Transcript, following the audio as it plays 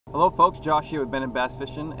Hello folks, Josh here with Ben and Bass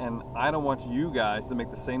Fishing, and I don't want you guys to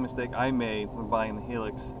make the same mistake I made when buying the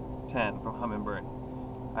Helix 10 from Humminbird.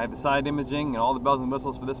 I have the side imaging and all the bells and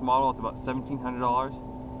whistles for this model. It's about $1,700.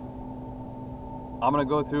 I'm going to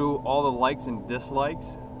go through all the likes and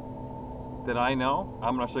dislikes that I know.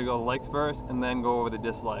 I'm going to show you all the likes first and then go over the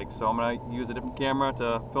dislikes. So I'm going to use a different camera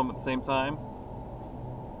to film at the same time.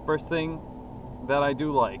 First thing that I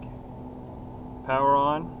do like, power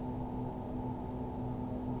on.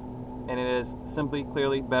 And it is simply,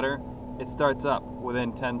 clearly better. It starts up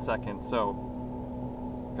within 10 seconds. So,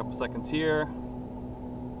 a couple seconds here.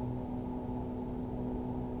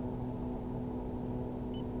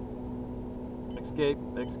 Escape,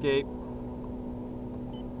 escape.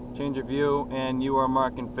 Change your view, and you are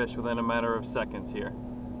marking fish within a matter of seconds here.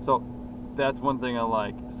 So, that's one thing I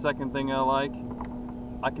like. Second thing I like,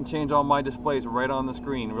 I can change all my displays right on the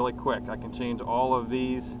screen really quick. I can change all of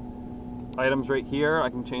these items right here. I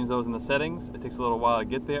can change those in the settings. It takes a little while to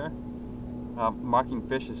get there. Marking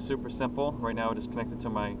fish is super simple. Right now it is connected to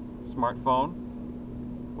my smartphone,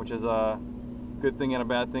 which is a good thing and a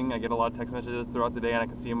bad thing. I get a lot of text messages throughout the day and I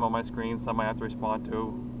can see them on my screen. Some I have to respond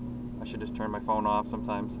to. I should just turn my phone off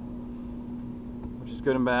sometimes, which is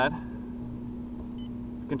good and bad.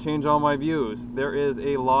 I can change all my views. There is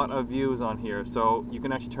a lot of views on here, so you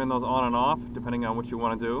can actually turn those on and off depending on what you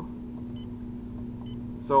want to do.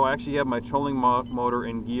 So I actually have my trolling motor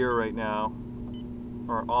in gear right now,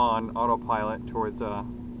 or on autopilot towards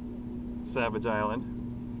Savage Island.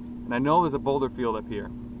 And I know there's a boulder field up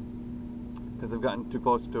here because I've gotten too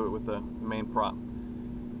close to it with the main prop.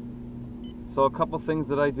 So a couple things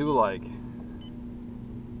that I do like,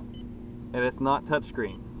 and it's not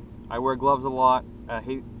touchscreen. I wear gloves a lot. I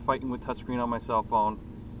hate fighting with touchscreen on my cell phone,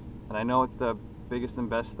 and I know it's the biggest and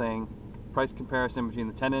best thing. Price comparison between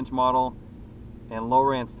the 10-inch model and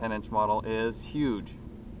Lowrance 10-inch model is huge.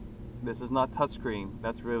 This is not touchscreen.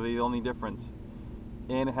 That's really the only difference.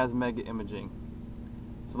 And it has mega imaging.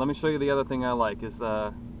 So let me show you the other thing I like is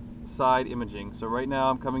the side imaging. So right now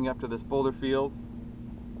I'm coming up to this boulder field,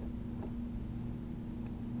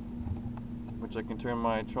 which I can turn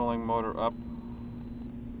my trolling motor up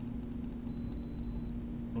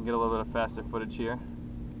and get a little bit of faster footage here.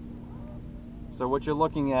 So what you're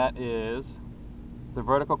looking at is the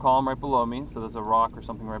vertical column right below me, so there's a rock or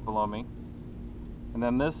something right below me. And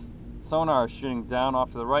then this sonar is shooting down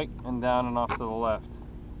off to the right and down and off to the left.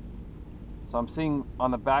 So I'm seeing on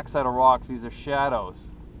the back side of rocks, these are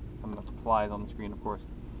shadows. And the flies on the screen, of course.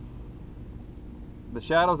 The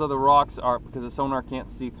shadows of the rocks are because the sonar can't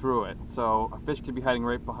see through it. So a fish could be hiding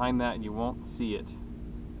right behind that and you won't see it.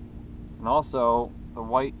 And also, the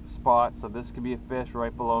white spot, so this could be a fish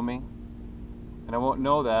right below me. And I won't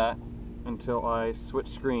know that until I switch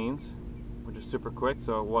screens, which is super quick.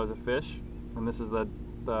 So it was a fish, and this is the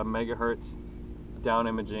megahertz down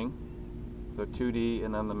imaging, so 2D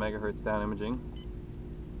and then the megahertz down imaging.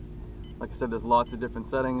 Like I said, there's lots of different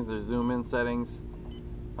settings. There's zoom in settings.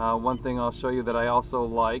 One thing I'll show you that I also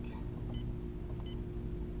like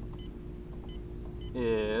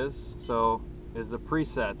is the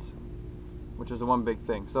presets, which is the one big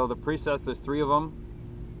thing. So the presets, there's 3 of them,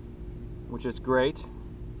 which is great.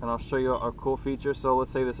 And I'll show you a cool feature. So let's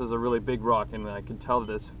say this is a really big rock and I can tell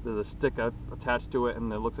that there's a stick attached to it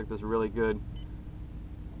and it looks like there's really good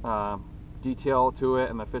detail to it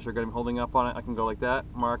and the fish are going to be holding up on it. I can go like that,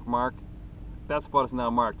 mark, mark. That spot is now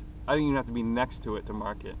marked. I don't even have to be next to it to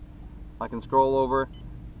mark it. I can scroll over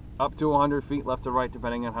up to 100 feet left to right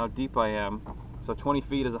depending on how deep I am. So 20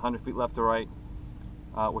 feet is 100 feet left to right,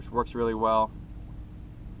 which works really well.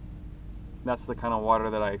 That's the kind of water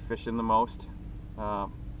that I fish in the most.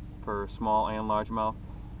 For small and largemouth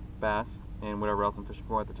bass and whatever else I'm fishing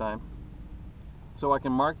for at the time. So I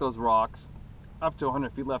can mark those rocks up to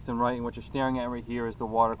 100 feet left and right, and what you're staring at right here is the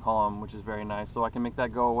water column, which is very nice. So I can make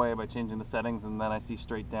that go away by changing the settings, and then I see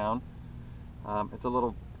straight down. It's a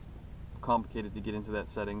little complicated to get into that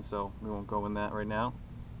setting, so we won't go in that right now.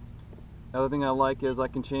 The other thing I like is I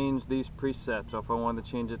can change these presets. So if I wanted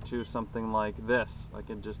to change it to something like this, I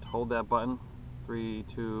can just hold that button, 3,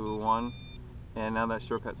 2, 1. And now that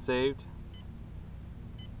shortcut's saved,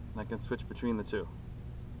 and I can switch between the two,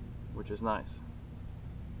 which is nice.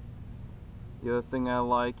 The other thing I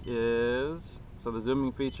like is, so the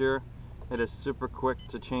zooming feature, it is super quick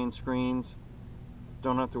to change screens.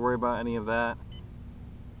 Don't have to worry about any of that.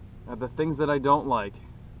 The things that I don't like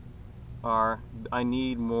are, I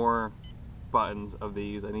need more buttons of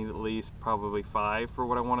these. I need at least probably 5 for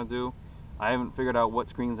what I want to do. I haven't figured out what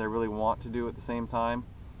screens I really want to do at the same time.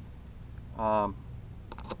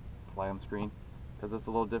 Fly on the screen, because it's a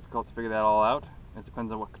little difficult to figure that all out. It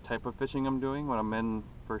depends on what type of fishing I'm doing. When I'm in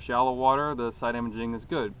For shallow water, the side imaging is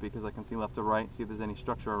good because I can see left to right, see if there's any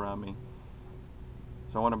structure around me.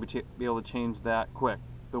 So I want to be able to change that quick.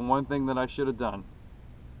 The one thing that I should have done,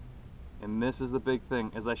 and this is the big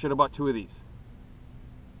thing, is I should have bought 2 of these.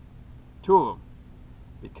 2 of them.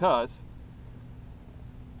 Because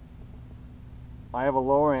I have a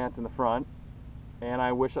lower ants in the front, and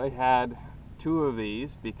I wish I had 2 of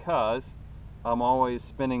these because I'm always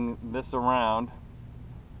spinning this around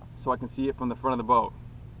so I can see it from the front of the boat.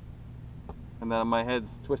 And then my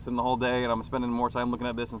head's twisting the whole day and I'm spending more time looking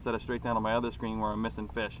at this instead of straight down on my other screen where I'm missing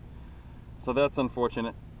fish. So that's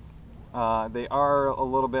unfortunate. They are a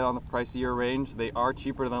little bit on the pricier range. They are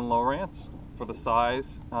cheaper than lower ants for the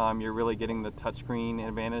size. You're really getting the touchscreen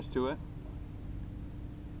advantage to it.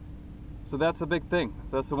 So that's the big thing.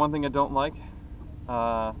 So that's the one thing I don't like.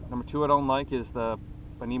 Number 2 I don't like is I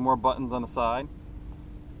need more buttons on the side.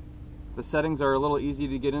 The settings are a little easy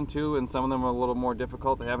to get into and some of them are a little more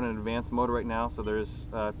difficult. They have an advanced mode right now, so there's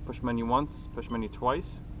push menu once, push menu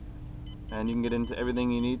twice, and you can get into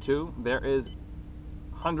everything you need to. There is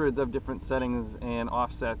hundreds of different settings and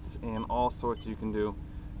offsets and all sorts you can do.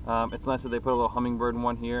 It's nice that they put a little hummingbird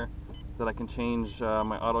one here that I can change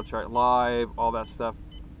my auto chart live, all that stuff.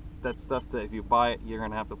 That stuff that if you buy it, you're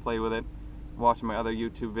gonna have to play with it. Watch my other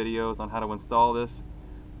YouTube videos on how to install this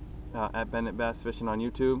at Bennett Bass Fishing on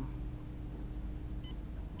YouTube.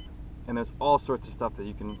 And there's all sorts of stuff that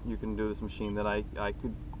you can do this machine that I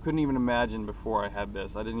couldn't even imagine before I had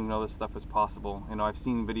this. I didn't even know this stuff was possible. You know, I've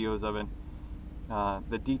seen videos of it.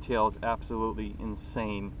 The detail is absolutely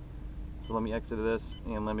insane. So let me exit this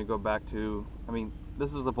and let me go back to, I mean,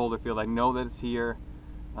 this is a boulder field. I know that it's here.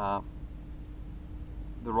 The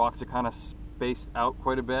rocks are kind of spaced out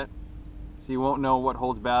quite a bit. So you won't know what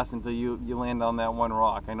holds bass until you land on that one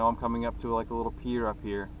rock. I know I'm coming up to like a little pier up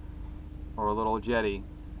here, or a little jetty.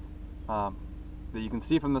 That you can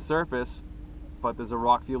see from the surface, but there's a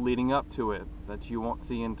rock field leading up to it that you won't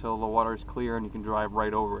see until the water is clear and you can drive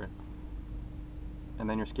right over it. And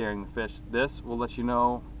then you're scaring the fish. This will let you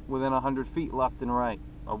know within 100 feet left and right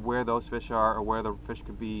of where those fish are or where the fish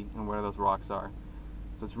could be and where those rocks are.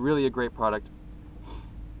 So it's really a great product.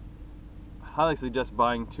 I highly suggest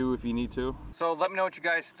buying 2 if you need to. So let me know what you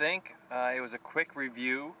guys think. It was a quick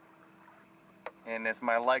review. And it's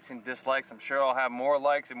my likes and dislikes. I'm sure I'll have more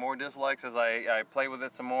likes and more dislikes as I play with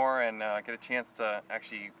it some more and get a chance to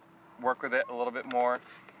actually work with it a little bit more.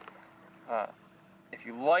 If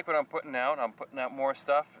you like what I'm putting out more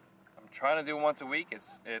stuff. I'm trying to do once a week.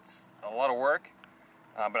 It's a lot of work,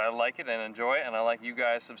 but I like it and enjoy it, and I like you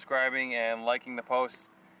guys subscribing and liking the posts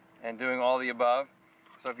and doing all the above.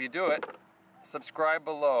 So if you do it, subscribe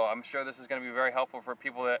below. I'm sure this is going to be very helpful for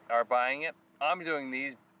people that are buying it. I'm doing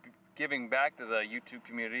these giving back to the YouTube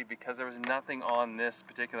community because there was nothing on this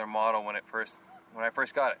particular model when I first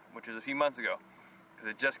got it, which was a few months ago, because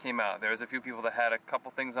it just came out. There was a few people that had a couple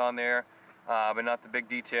things on there, but not the big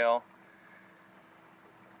detail,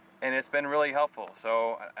 and it's been really helpful.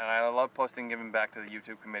 So, and I love posting giving back to the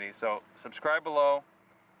YouTube committee. So subscribe below,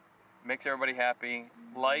 makes everybody happy.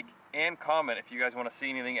 Like and comment if you guys want to see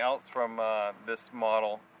anything else from this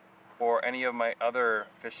model or any of my other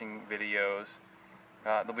fishing videos.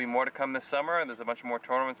 There'll be more to come this summer. There's a bunch more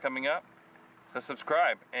tournaments coming up. So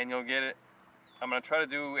subscribe and you'll get it. I'm going to try to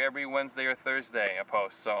do every Wednesday or Thursday a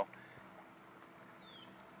post. So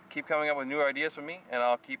keep coming up with new ideas for me and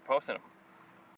I'll keep posting them.